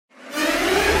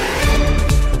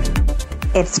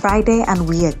It's Friday and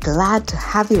we are glad to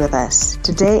have you with us.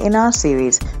 Today in our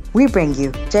series, we bring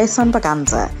you Jason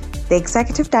Braganza, the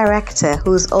Executive Director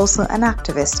who is also an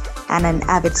activist and an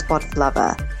avid sport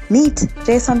lover. Meet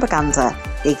Jason Braganza,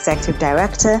 the Executive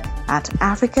Director at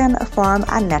African Forum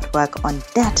and Network on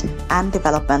Debt and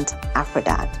Development,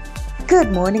 AfroDAD.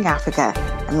 Good morning, Africa,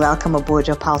 and welcome aboard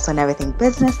your pulse on everything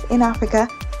business in Africa.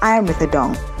 I am Ruth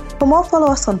Adong. For more, follow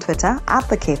us on Twitter at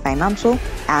The K Financial,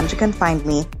 and you can find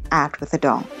me at Ruth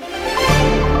Adong.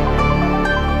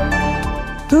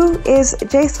 Who is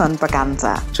Jason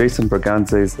Braganza? Jason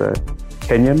Braganza is a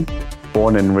Kenyan,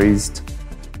 born and raised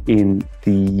in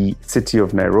the city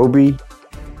of Nairobi,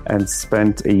 and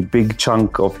spent a big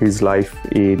chunk of his life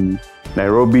in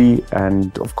Nairobi,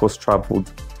 and of course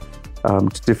traveled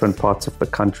to different parts of the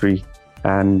country,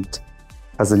 and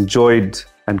has enjoyed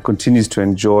and continues to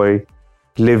enjoy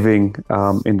living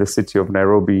in the city of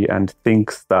Nairobi, and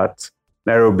thinks that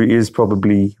Nairobi is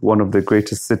probably one of the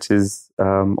greatest cities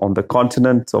on the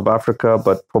continent of Africa,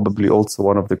 but probably also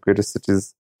one of the greatest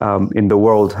cities in the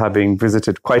world, having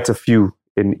visited quite a few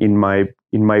in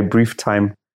my brief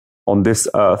time on this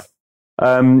earth.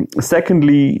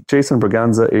 Secondly, Jason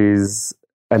Braganza is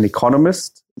an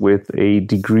economist with a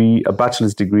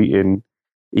bachelor's degree in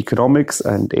economics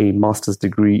and a master's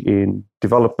degree in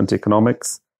development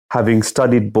economics, having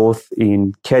studied both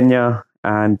in Kenya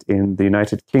and in the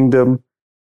United Kingdom,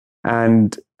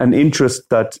 and an interest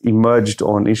that emerged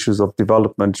on issues of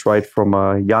development right from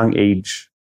a young age,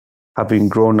 having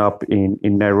grown up in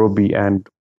Nairobi and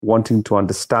wanting to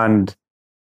understand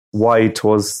why it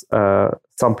was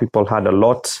some people had a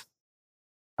lot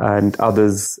and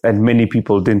many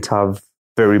people didn't have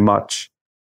very much.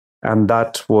 And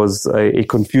that was a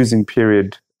confusing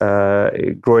period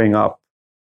growing up.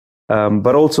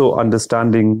 But also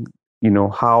understanding,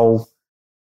 how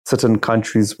certain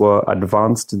countries were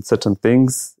advanced in certain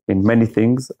things, in many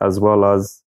things, as well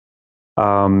as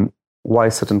why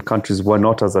certain countries were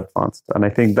not as advanced. And I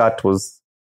think that was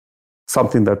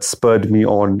something that spurred me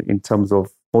on in terms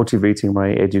of motivating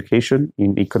my education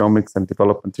in economics and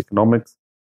development economics,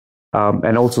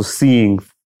 and also seeing,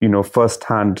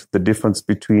 firsthand the difference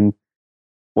between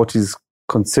what is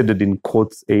considered in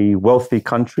quotes a wealthy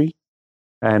country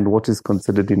and what is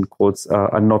considered in quotes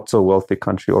a not so wealthy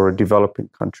country or a developing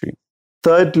country.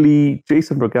 Thirdly,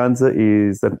 Jason Braganza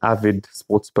is an avid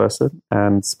sports person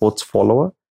and sports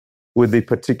follower with a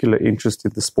particular interest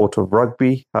in the sport of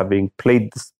rugby, having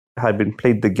played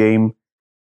the game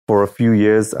for a few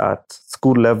years at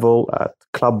school level, at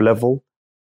club level.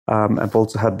 I've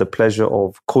also had the pleasure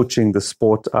of coaching the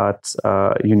sport at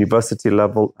university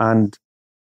level and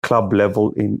club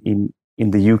level in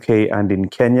the UK and in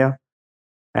Kenya.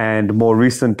 And more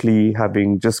recently,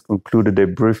 having just concluded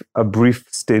a brief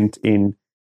stint in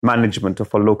management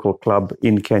of a local club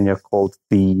in Kenya called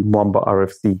the Mwamba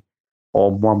RFC,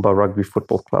 or Mwamba Rugby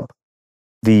Football Club,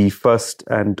 the first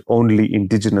and only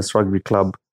indigenous rugby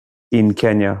club in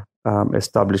Kenya,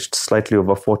 established slightly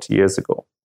over 40 years ago.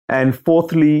 And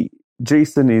fourthly,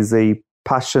 Jason is a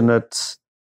passionate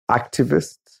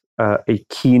activist, a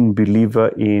keen believer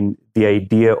in the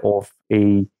idea of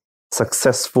a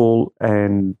successful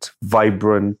and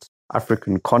vibrant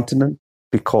African continent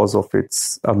because of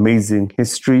its amazing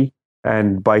history.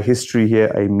 And by history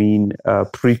here, I mean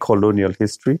pre-colonial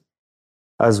history,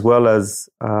 as well as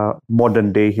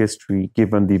modern day history,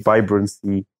 given the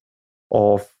vibrancy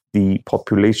of the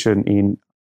population in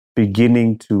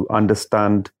beginning to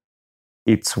understand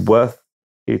its worth,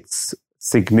 its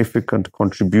significant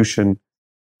contribution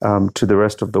to the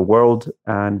rest of the world,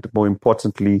 and more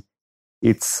importantly,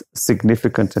 its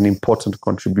significant and important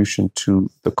contribution to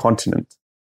the continent.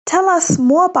 Tell us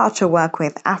more about your work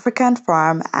with African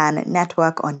Forum and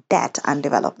Network on Debt and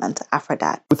Development,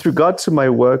 AfroDAD. With regard to my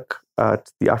work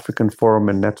at the African Forum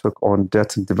and Network on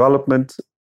Debt and Development,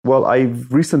 well,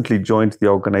 I've recently joined the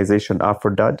organization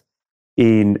AfroDAD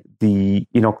in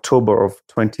October of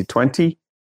 2020.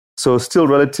 So still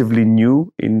relatively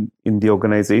new in the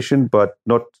organization, but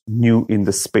not new in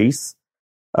the space.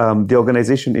 The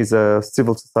organization is a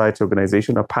civil society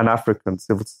organization, a Pan-African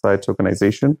civil society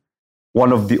organization,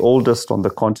 one of the oldest on the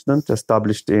continent,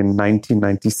 established in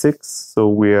 1996. So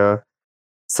we're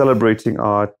celebrating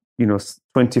our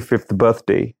 25th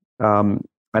birthday. And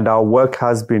our work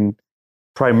has been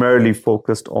primarily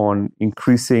focused on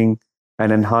increasing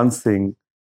and enhancing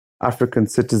African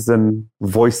citizen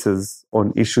voices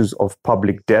on issues of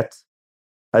public debt.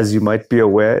 As you might be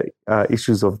aware,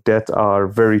 issues of debt are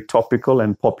very topical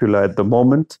and popular at the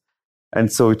moment.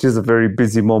 And so it is a very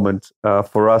busy moment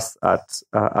for us at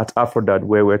AfroDAD,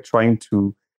 where we're trying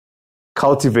to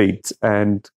cultivate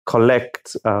and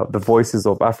collect the voices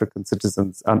of African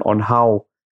citizens and on how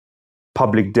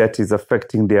public debt is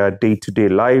affecting their day-to-day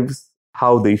lives,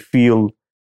 how they feel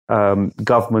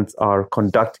governments are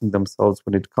conducting themselves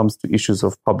when it comes to issues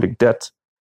of public debt.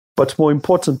 But more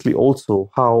importantly,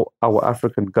 also how our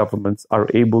African governments are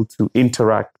able to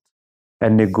interact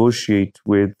and negotiate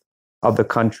with other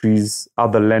countries,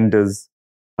 other lenders,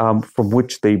 from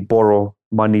which they borrow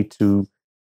money to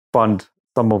fund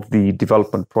some of the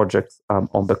development projects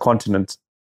on the continent.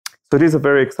 So it is a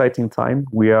very exciting time.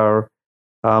 We are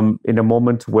in a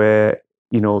moment where,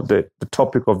 the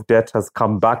topic of debt has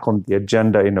come back on the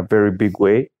agenda in a very big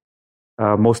way,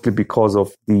 mostly because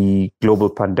of the global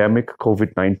pandemic,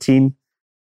 COVID-19.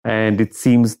 And it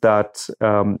seems that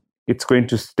it's going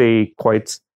to stay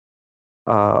quite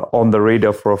on the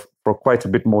radar for quite a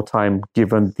bit more time,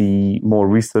 given the more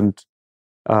recent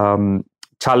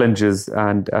challenges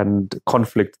and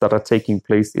conflict that are taking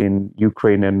place in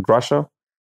Ukraine and Russia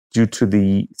due to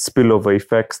the spillover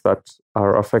effects that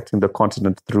are affecting the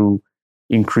continent through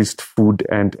increased food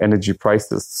and energy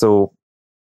prices. So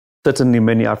certainly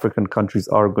many African countries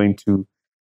are going to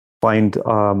find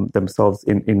themselves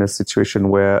in a situation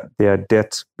where their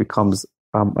debt becomes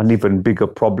an even bigger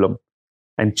problem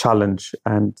and challenge.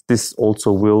 And this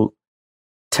also will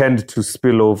tend to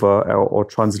spill over or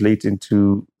translate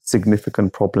into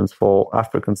significant problems for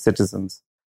African citizens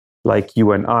like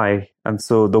you and I. And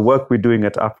so the work we're doing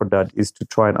at Afrodad is to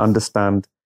try and understand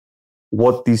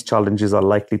what these challenges are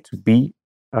likely to be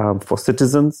for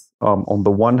citizens. On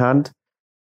the one hand,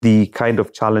 the kind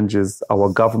of challenges our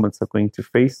governments are going to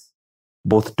face,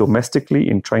 both domestically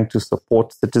in trying to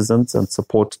support citizens and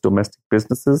support domestic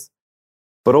businesses,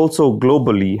 but also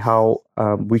globally, how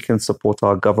we can support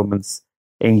our governments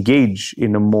engage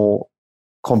in a more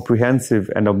comprehensive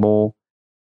and a more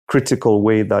critical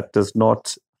way that does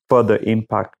not further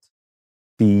impact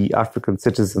the African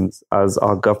citizens as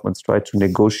our governments try to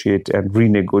negotiate and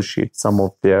renegotiate some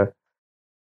of their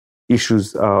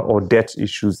issues or debt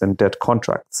issues and debt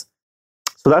contracts.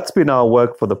 So that's been our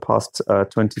work for the past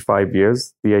 25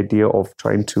 years, the idea of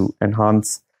trying to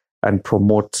enhance and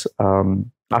promote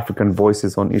African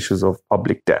voices on issues of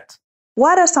public debt.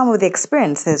 What are some of the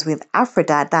experiences with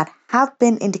Afrodad that have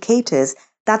been indicators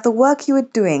that the work you are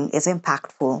doing is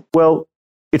impactful? Well,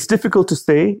 it's difficult to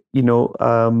say,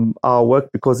 our work,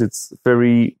 because it's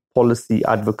very policy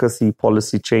advocacy,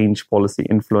 policy change, policy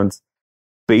influence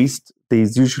based.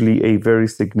 There's usually a very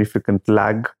significant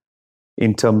lag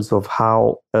in terms of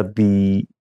how the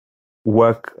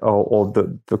work or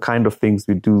the kind of things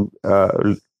we do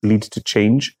lead to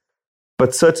change.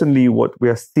 But certainly what we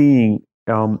are seeing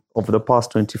over the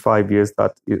past 25 years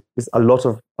that is a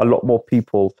lot more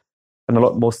people and a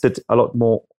lot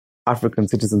more African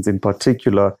citizens in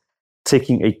particular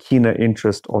taking a keener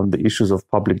interest on the issues of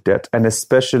public debt, and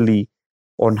especially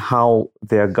on how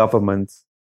their governments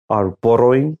are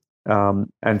borrowing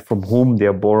and from whom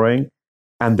they're borrowing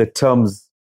and the terms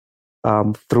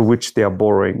through which they are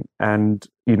borrowing. And,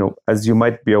 as you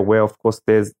might be aware, of course,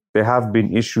 there have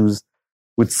been issues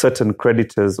with certain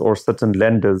creditors or certain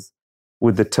lenders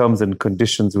with the terms and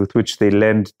conditions with which they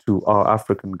lend to our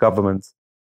African governments.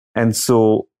 And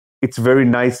so it's very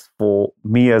nice for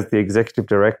me as the executive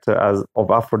director of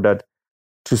Afrodad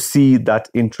to see that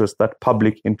interest, that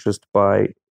public interest by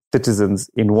citizens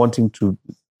in wanting to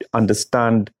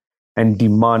understand and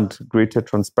demand greater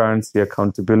transparency,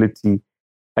 accountability,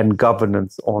 and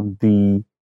governance on the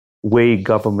way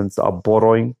governments are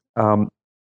borrowing.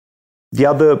 The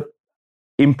other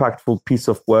impactful piece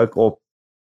of work or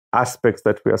aspects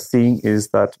that we are seeing is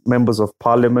that members of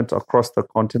parliament across the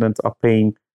continent are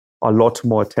paying a lot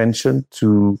more attention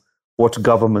to what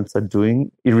governments are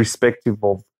doing, irrespective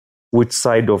of which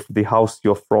side of the house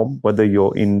you're from, whether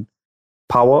you're in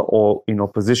power or in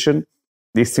opposition.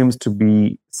 There seems to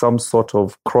be some sort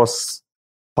of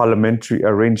cross-parliamentary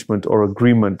arrangement or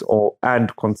agreement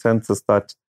and consensus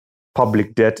that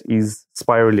public debt is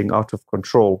spiraling out of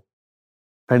control.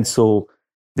 And so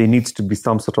there needs to be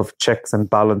some sort of checks and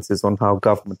balances on how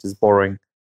government is borrowing.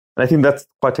 And I think that's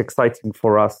quite exciting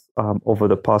for us over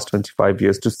the past 25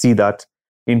 years to see that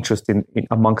interest in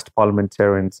amongst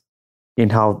parliamentarians in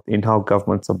how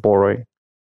governments are borrowing.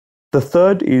 The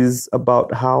third is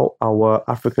about how our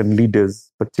African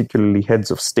leaders, particularly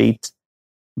heads of state,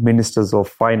 ministers of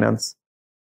finance,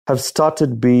 have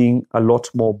started being a lot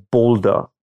more bolder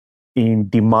in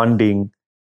demanding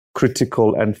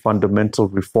critical and fundamental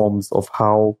reforms of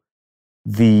how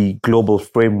the global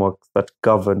frameworks that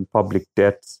govern public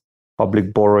debt,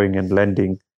 public borrowing and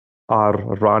lending are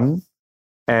run,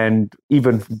 and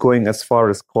even going as far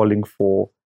as calling for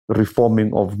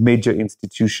reforming of major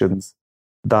institutions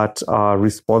that are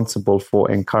responsible for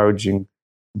encouraging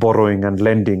borrowing and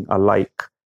lending alike.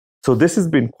 So this has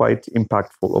been quite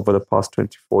impactful over the past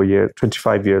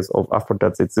 25 years of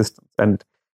Aphrodite's existence. And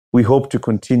we hope to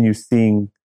continue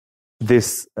seeing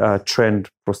this trend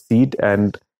proceed.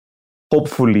 And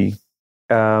hopefully,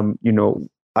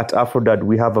 at Aphrodite,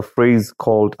 we have a phrase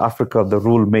called Africa, the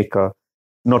rule maker,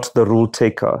 not the rule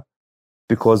taker,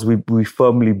 because we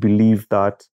firmly believe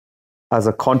that as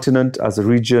a continent, as a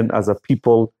region, as a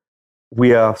people,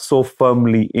 we are so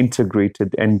firmly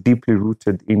integrated and deeply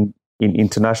rooted in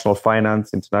international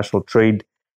finance, international trade,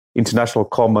 international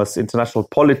commerce, international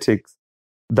politics,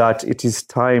 that it is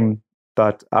time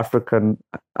that African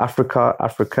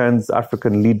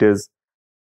leaders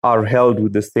are held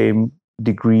with the same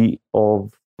degree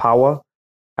of power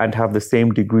and have the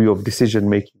same degree of decision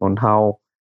making on how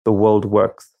the world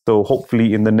works. So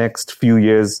hopefully in the next few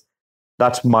years,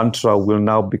 that mantra will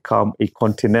now become a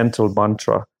continental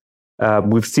mantra.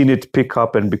 We've seen it pick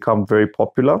up and become very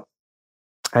popular,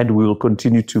 and we will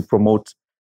continue to promote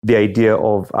the idea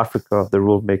of Africa, the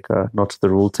rule maker, not the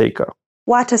rule taker.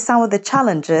 What are some of the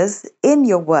challenges in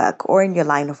your work or in your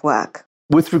line of work?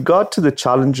 With regard to the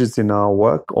challenges in our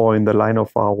work or in the line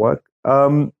of our work,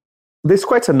 there's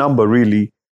quite a number,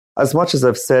 really. As much as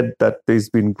I've said that there's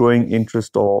been growing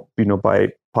interest by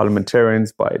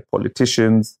parliamentarians, by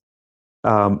politicians,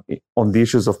 on the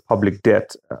issues of public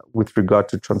debt with regard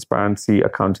to transparency,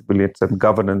 accountability, and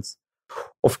governance.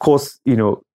 Of course,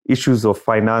 issues of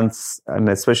finance, and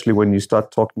especially when you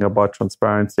start talking about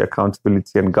transparency,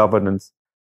 accountability, and governance,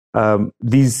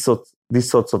 these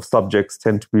sorts of subjects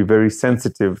tend to be very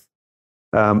sensitive,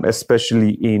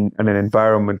 especially in an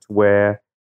environment where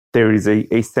there is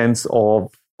a sense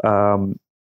of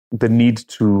the need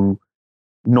to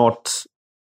not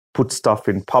put stuff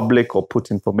in public or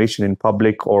put information in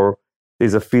public, or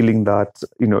there's a feeling that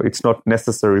it's not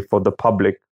necessary for the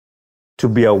public to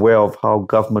be aware of how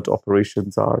government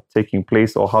operations are taking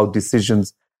place or how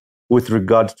decisions with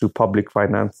regard to public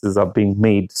finances are being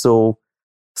made. So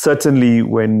certainly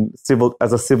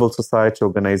as a civil society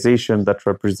organization that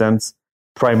represents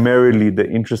primarily the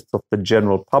interests of the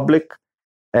general public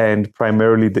and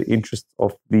primarily the interests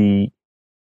of the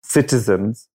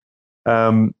citizens,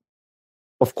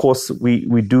 of course,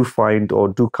 we do find or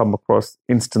do come across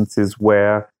instances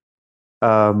where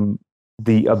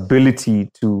the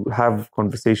ability to have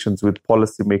conversations with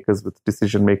policymakers, with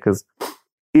decision makers,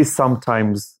 is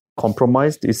sometimes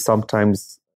compromised, is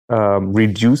sometimes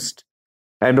reduced.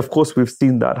 And of course, we've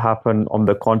seen that happen on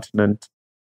the continent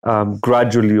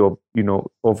gradually,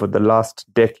 over the last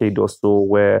decade or so,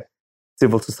 where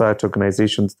civil society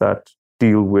organizations that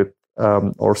deal with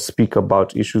or speak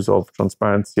about issues of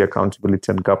transparency,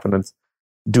 accountability, and governance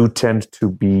do tend to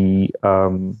be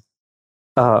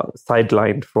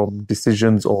sidelined from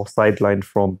decisions or sidelined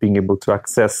from being able to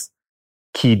access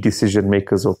key decision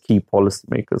makers or key policy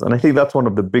makers. And I think that's one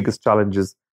of the biggest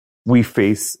challenges we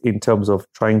face in terms of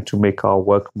trying to make our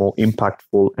work more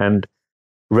impactful and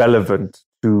relevant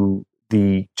to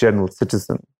the general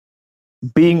citizen.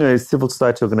 Being a civil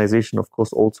society organization, of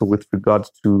course, also with regard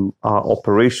to our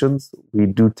operations, we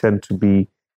do tend to be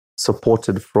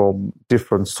supported from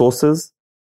different sources.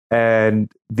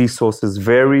 And these sources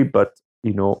vary, but,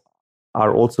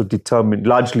 are also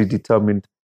largely determined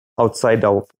outside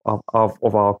of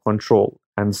our control.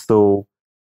 And so,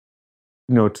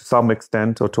 to some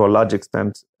extent or to a large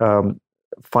extent,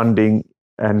 funding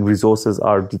and resources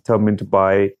are determined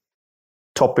by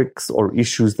topics or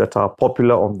issues that are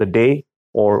popular on the day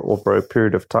or over a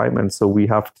period of time. And so we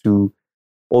have to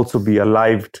also be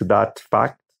alive to that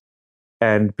fact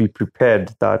and be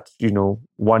prepared that,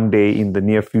 one day in the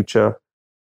near future,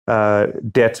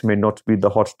 debt may not be the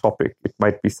hot topic. It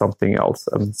might be something else.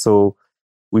 And so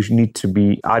we need to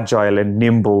be agile and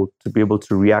nimble to be able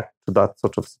to react to that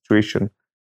sort of situation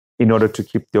in order to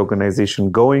keep the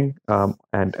organization going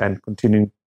and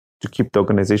continuing to keep the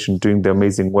organization doing the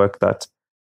amazing work that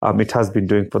it has been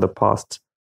doing for the past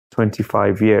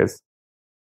 25 years.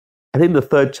 I think the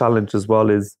third challenge as well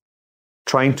is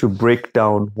trying to break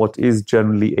down what is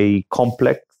generally a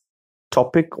complex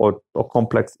topic or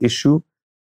complex issue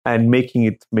and making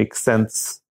it make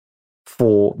sense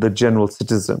for the general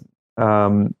citizen.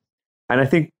 And I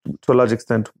think to a large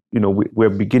extent, we're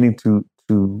beginning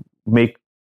to make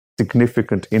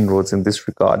significant inroads in this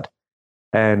regard.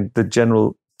 And the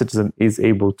general citizen is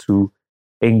able to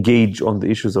engage on the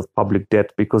issues of public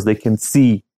debt because they can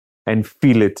see and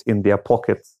feel it in their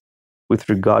pockets with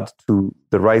regard to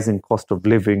the rising cost of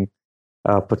living,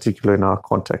 particularly in our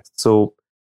context. So,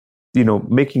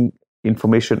 making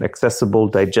information accessible,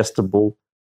 digestible,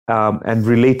 and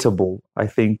relatable, I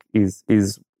think is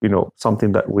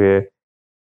something that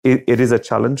it is a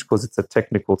challenge because it's a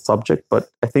technical subject, but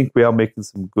I think we are making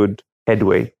some good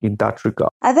headway in that regard.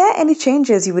 Are there any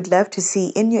changes you would love to see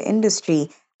in your industry,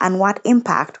 and what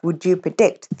impact would you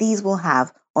predict these will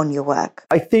have on your work?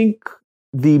 I think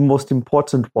the most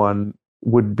important one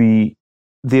would be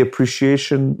the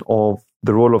appreciation of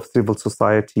the role of civil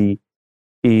society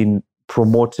in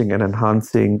promoting and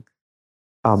enhancing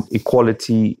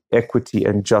equality, equity,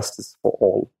 and justice for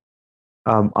all,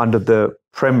 under the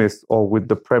premise or with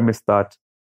the premise that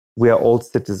we are all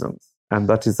citizens, and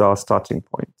that is our starting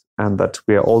point, and that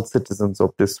we are all citizens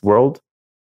of this world,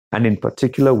 and in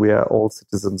particular, we are all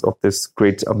citizens of this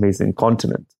great, amazing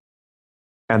continent,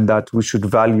 and that we should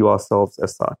value ourselves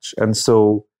as such. And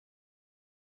so,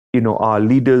 our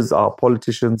leaders, our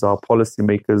politicians, our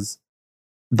policymakers,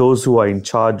 those who are in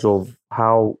charge of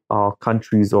how our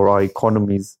countries or our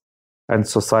economies and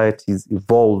societies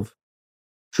evolve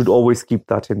should always keep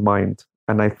that in mind.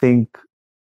 And I think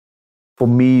for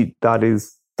me, that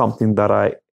is something that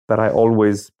I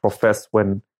always profess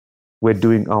when we're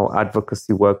doing our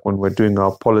advocacy work, when we're doing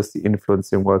our policy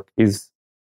influencing work, is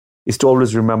to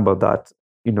always remember that,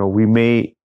 we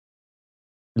may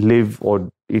live or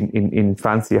in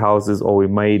fancy houses, or we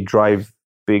may drive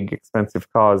big,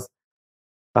 expensive cars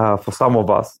for some of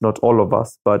us, not all of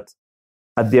us. But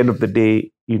at the end of the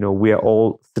day, we are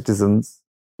all citizens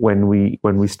when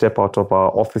we step out of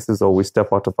our offices or we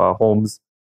step out of our homes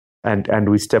and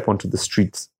we step onto the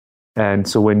streets. And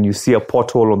so when you see a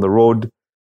pothole on the road,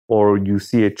 or you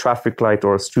see a traffic light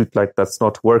or a street light that's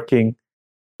not working,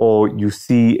 or you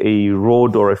see a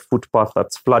road or a footpath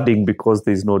that's flooding because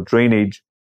there's no drainage,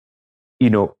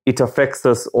 it affects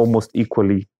us almost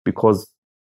equally because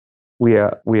we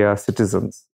are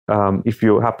citizens. If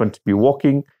you happen to be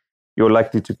walking, you're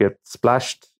likely to get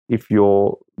splashed. If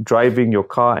you're driving your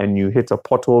car and you hit a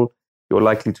pothole, you're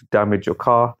likely to damage your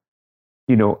car.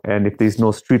 And if there's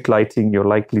no street lighting, you're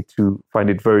likely to find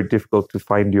it very difficult to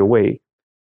find your way.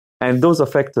 And those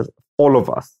affect all of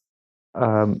us,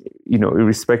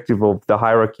 irrespective of the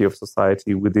hierarchy of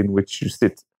society within which you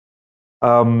sit.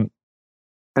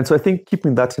 And so I think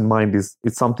keeping that in mind is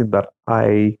something that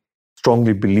I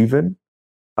strongly believe in,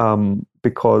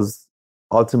 because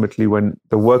ultimately when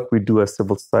the work we do as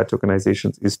civil society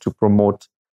organizations is to promote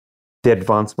the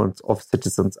advancement of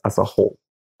citizens as a whole.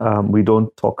 We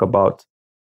don't talk about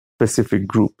specific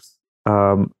groups.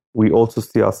 We also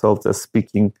see ourselves as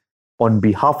speaking on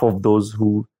behalf of those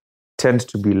who tend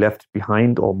to be left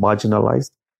behind or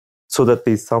marginalized, so that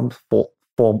there's some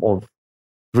form of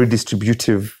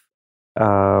redistributive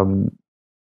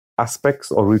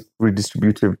aspects or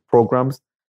redistributive programs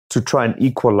to try and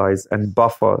equalize and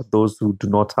buffer those who do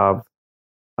not have,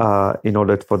 in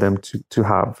order for them to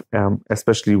have,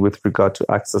 especially with regard to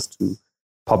access to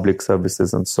public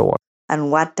services and so on. And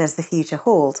what does the future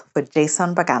hold for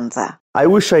Jason Braganza? I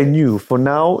wish I knew. For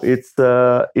now, it's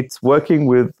working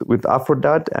with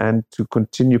Afrodad and to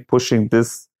continue pushing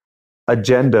this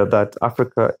agenda that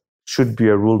Africa should be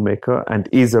a rule maker and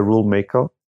is a rule maker,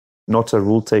 not a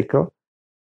rule taker,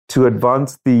 to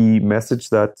advance the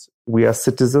message that we are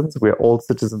citizens, we are all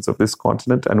citizens of this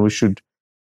continent, and we should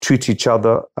treat each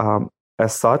other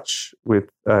as such with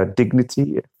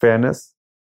dignity, fairness.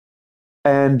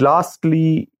 And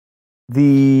lastly,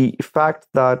 the fact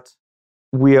that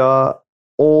we are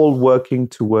all working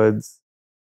towards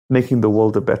making the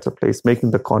world a better place,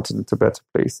 making the continent a better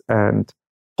place, and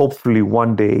hopefully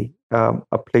one day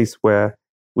a place where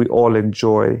we all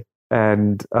enjoy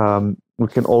and we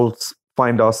can all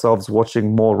find ourselves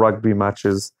watching more rugby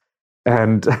matches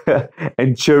and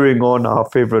and cheering on our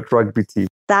favorite rugby team.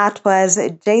 That was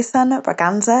Jason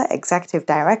Braganza, Executive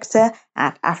Director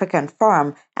at African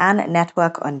Forum and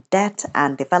Network on Debt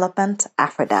and Development,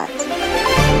 Afrodad.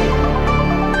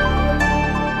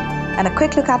 And a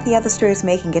quick look at the other stories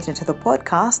making it into the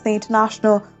podcast. The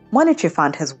International Monetary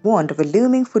Fund has warned of a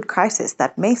looming food crisis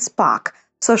that may spark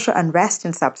social unrest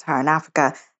in sub-Saharan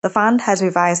Africa. The fund has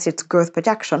revised its growth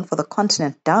projection for the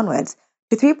continent downwards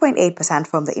to 3.8%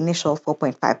 from the initial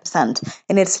 4.5%.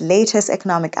 In its latest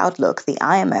economic outlook, the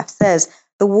IMF says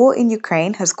the war in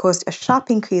Ukraine has caused a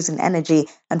sharp increase in energy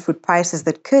and food prices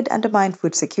that could undermine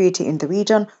food security in the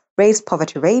region, raise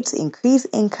poverty rates, increase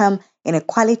income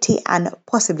inequality, and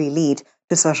possibly lead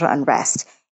to social unrest.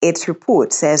 Its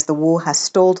report says the war has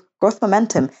stalled growth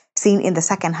momentum seen in the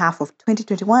second half of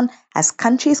 2021 as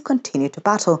countries continue to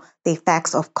battle the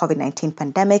effects of COVID-19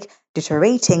 pandemic,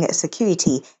 deteriorating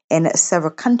security in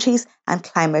several countries, and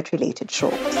climate-related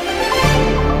shocks.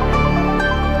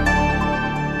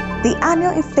 The annual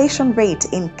inflation rate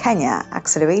in Kenya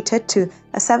accelerated to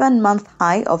a 7-month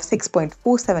high of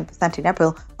 6.47% in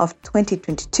April of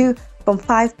 2022 from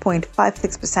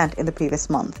 5.56% in the previous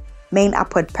month. Main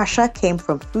upward pressure came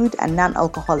from food and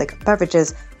non-alcoholic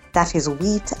beverages, that is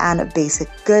wheat and basic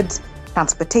goods,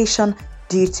 transportation,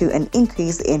 due to an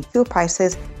increase in fuel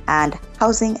prices, and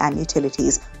housing and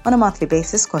utilities. On a monthly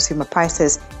basis, consumer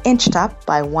prices inched up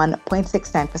by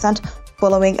 1.69%,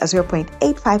 following a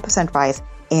 0.85% rise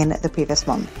in the previous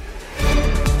month.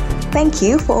 Thank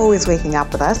you for always waking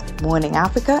up with us. Morning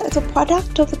Africa is a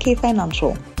product of the K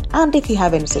Financial. And if you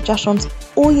have any suggestions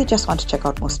or you just want to check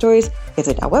out more stories,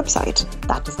 visit our website,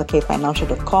 that is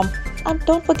thekfinancial.com. And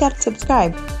don't forget to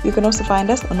subscribe. You can also find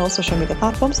us on all social media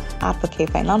platforms at the K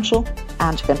Financial,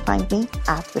 and you can find me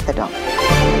at With the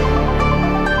Dog.